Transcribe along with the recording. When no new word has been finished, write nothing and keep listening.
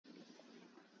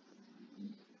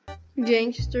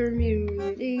Gangster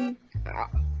music. I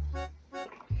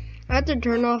have to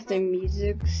turn off the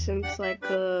music since like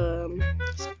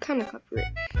it's kind of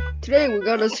copyright. Today we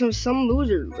got us some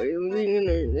loser. Let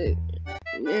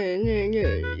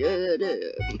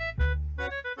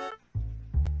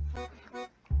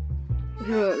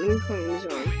me put this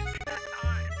on.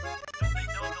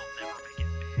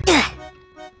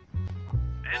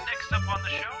 And next up on the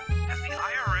show, has the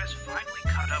IRS finally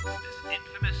caught up with this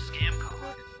infamous scam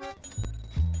caller?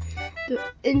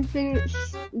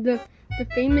 The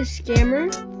famous scammer.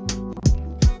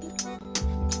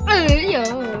 Yeah.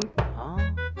 Huh?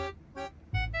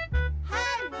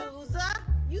 Hey, loser!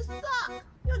 You suck!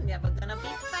 You're never gonna be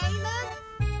famous!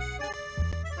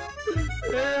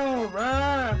 Ew,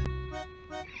 bruh.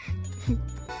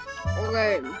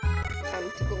 Okay, time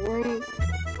to go wrong.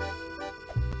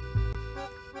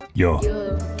 Yo.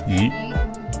 Eat.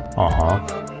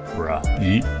 Bruh.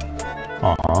 Eat.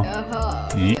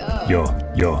 Eat. Yo.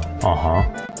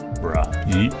 Bruh.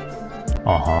 Eat.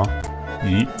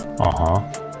 Eat.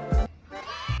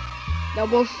 That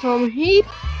was some heat.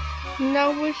 That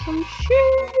was some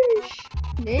shish.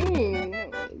 Dang, that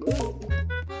was good.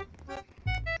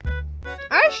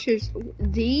 Ashes.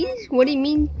 These? What do you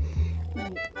mean?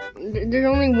 There's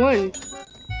only one.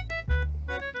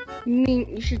 You mean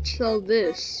you should sell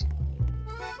this?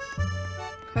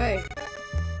 Okay.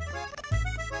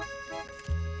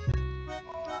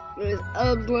 Let's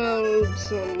upload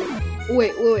some.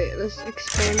 Wait. Let's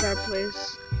expand our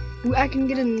place. I can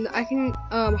get in. I can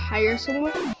hire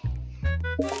someone.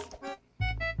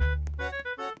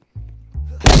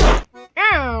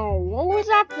 Ow! What was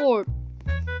that for?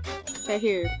 Okay,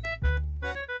 here.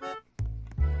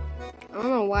 I don't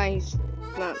know why he's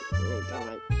not really done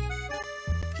it.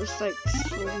 Just like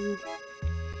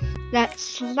that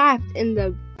slapped in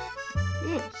the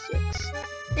 6.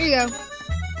 Here you go.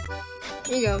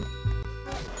 Here you go.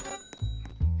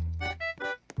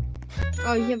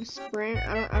 Oh, you have a sprint?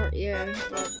 Yeah,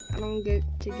 I don't get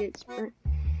to get sprint.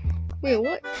 Wait,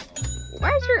 what?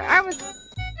 Why is your avatar?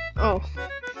 Oh,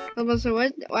 I was about to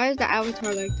say, why is the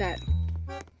avatar like that?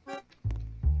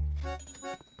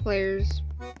 Players.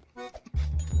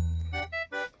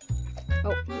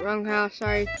 Oh, wrong house,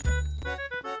 sorry.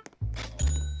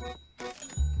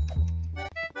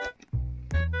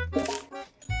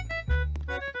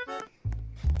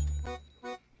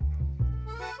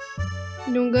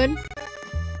 Doing good?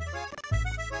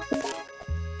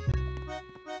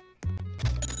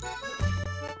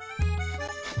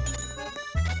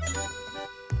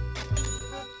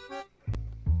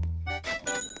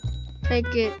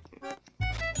 Take it.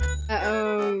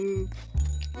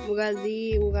 We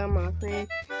got my friend.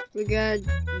 We got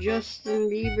Justin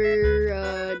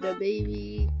Bieber, the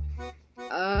baby,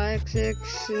 XX,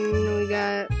 and we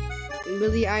got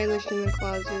Billie Eilish in the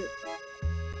closet.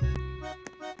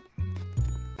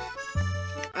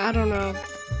 I don't know.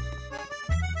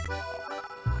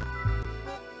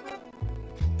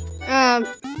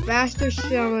 Faster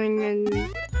selling and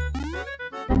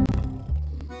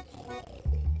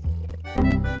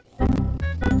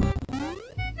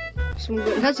some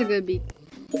good. That's a good beat.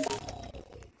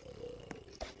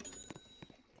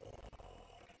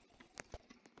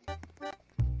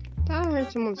 I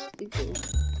heard someone sleeping.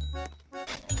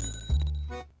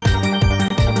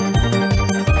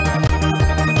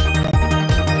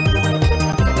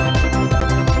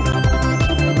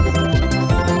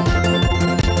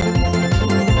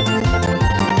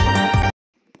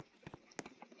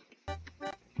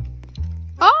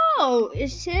 Oh,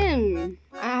 it's him.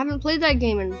 I haven't played that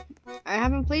game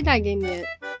yet.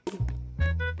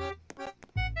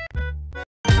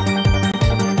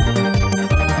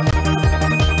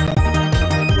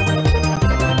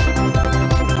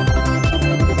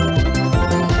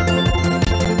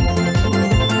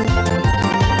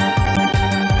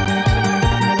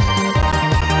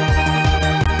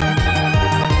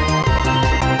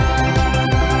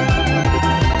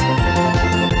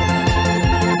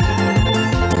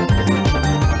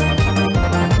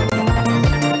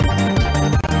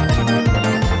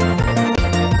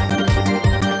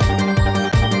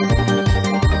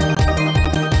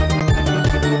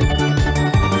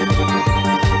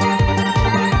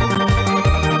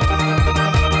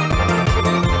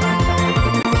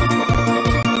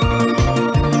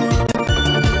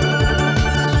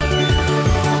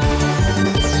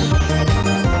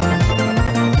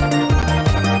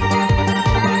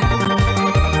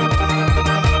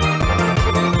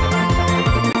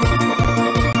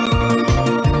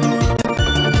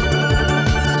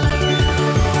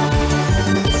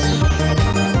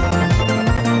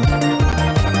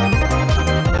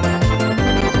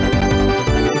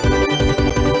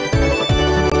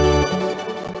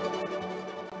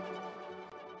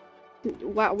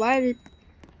 Why did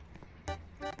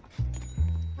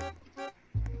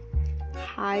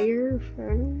higher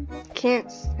friend?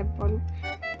 Can't step on.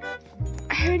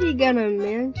 I heard he got a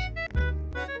mansion.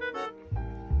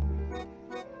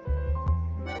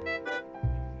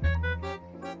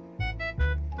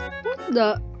 What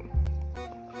the?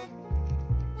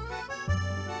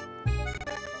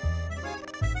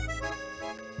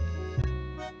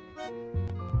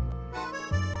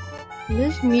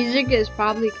 This music is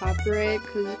probably copyrighted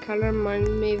because it kind of reminds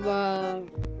me of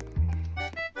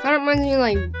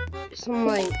like some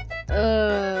like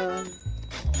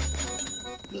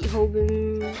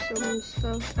Beethoven some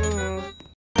stuff. I don't know.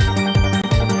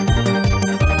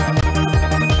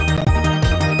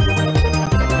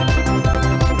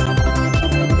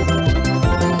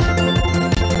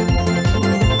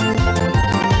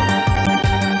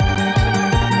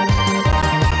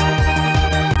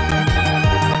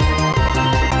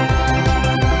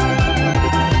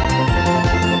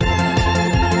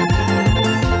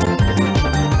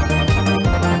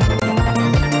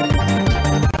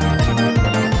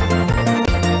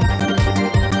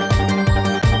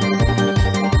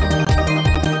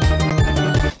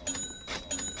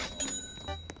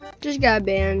 Just got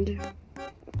banned.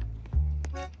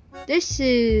 This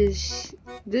is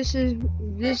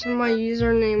my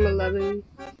username 11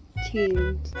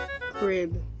 teens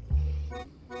crib.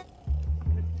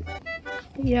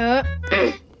 Yeah.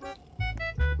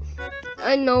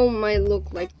 I know it might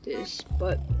look like this,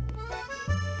 but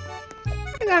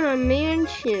I got a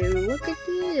mansion. Look at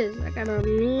this. I got a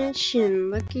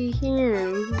mansion. Looky here.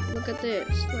 Look at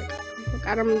this. Look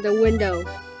out of the window.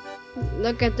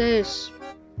 Look at this.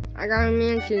 I got a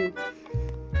mansion.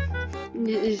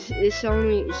 It's just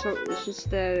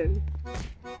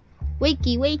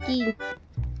wakey.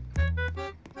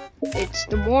 It's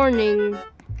the morning.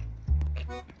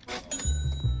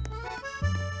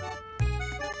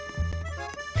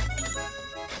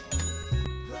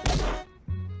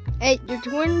 Hey, your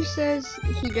twin says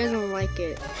he doesn't like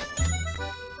it.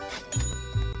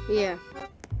 Yeah.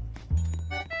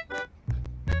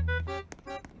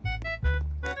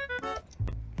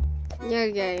 Yeah,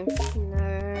 okay. No.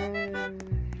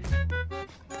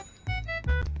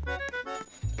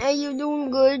 Hey, you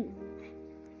doing good?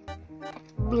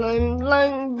 Blah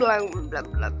blah blah blah blah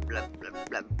blah blah blah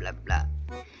blah blah blah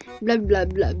blah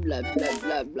blah blah blah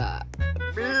blah blah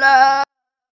blah.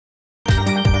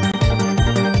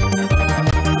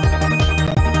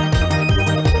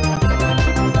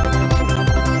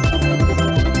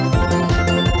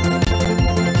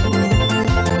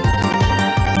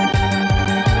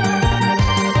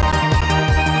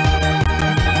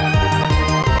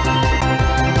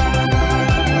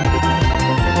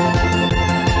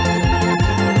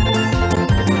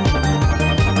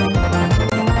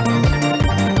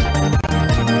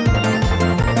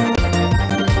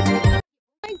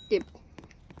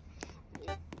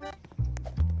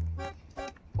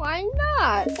 Why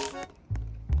not?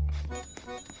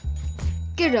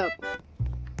 Get up.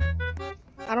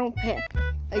 I don't pay.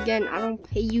 Again, I don't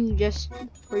pay you just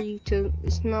for you to.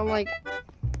 It's not like.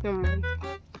 Never mind.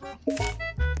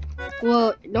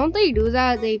 Well, don't they do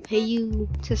that? They pay you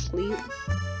to sleep.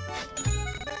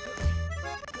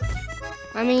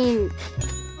 I mean,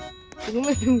 you can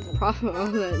make profit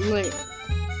off that, like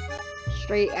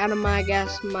straight out of my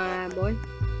gas, my boy.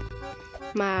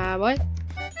 My boy.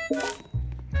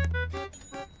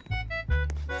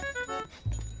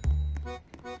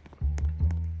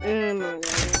 Oh my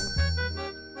god.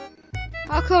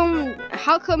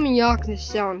 How come y'all can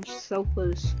sound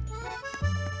sofas?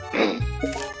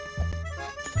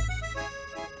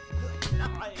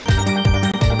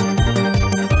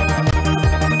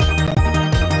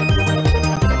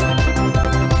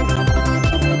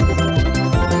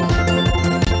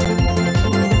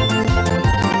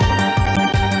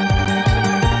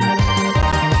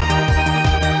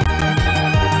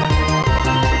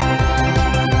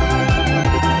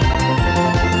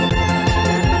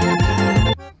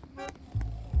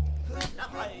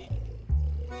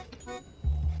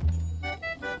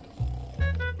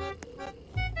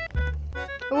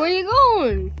 Where you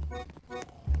going?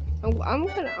 I'm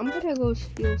gonna go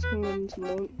steal someone's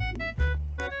moat.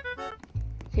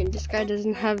 Okay, this guy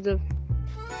doesn't have the.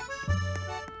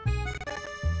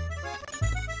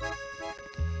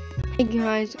 Hey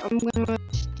guys, I'm gonna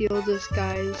steal this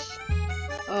guy's.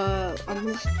 I'm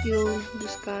gonna steal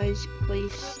this guy's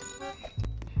place,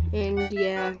 and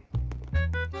yeah.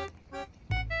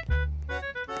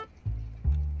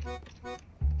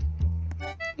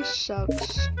 This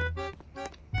sucks.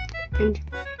 And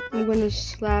I'm gonna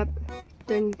slap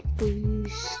then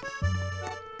please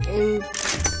and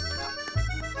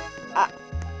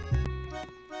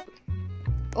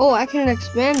Oh, I can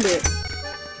expand it.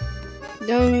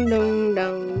 Dun dun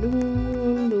dun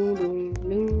dun dun dun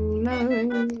dun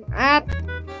dun. Ah.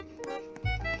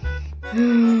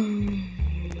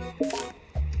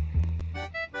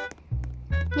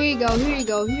 Here you go, here you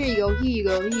go, here you go, here you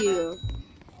go, here you go.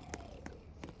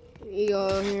 Here you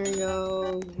go, here you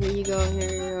go, here you go,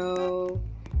 here you go.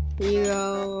 Here you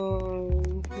go.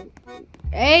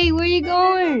 Hey, where you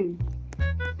going?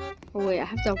 Oh wait, I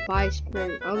have to buy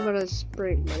sprint. I was about to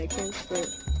sprint, but I can't sprint.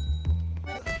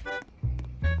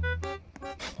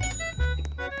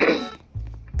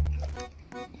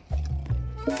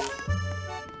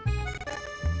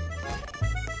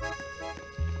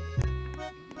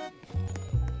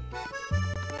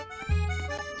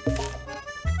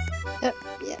 Yep.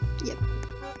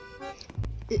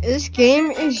 This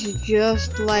game is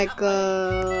just like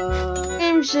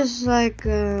game's just like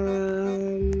oh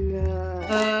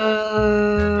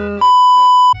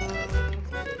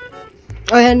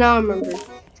yeah, now I remember.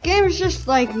 This game is just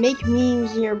like make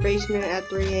memes in your basement at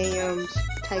 3 a.m.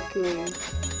 tycoon.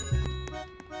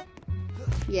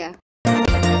 Yeah.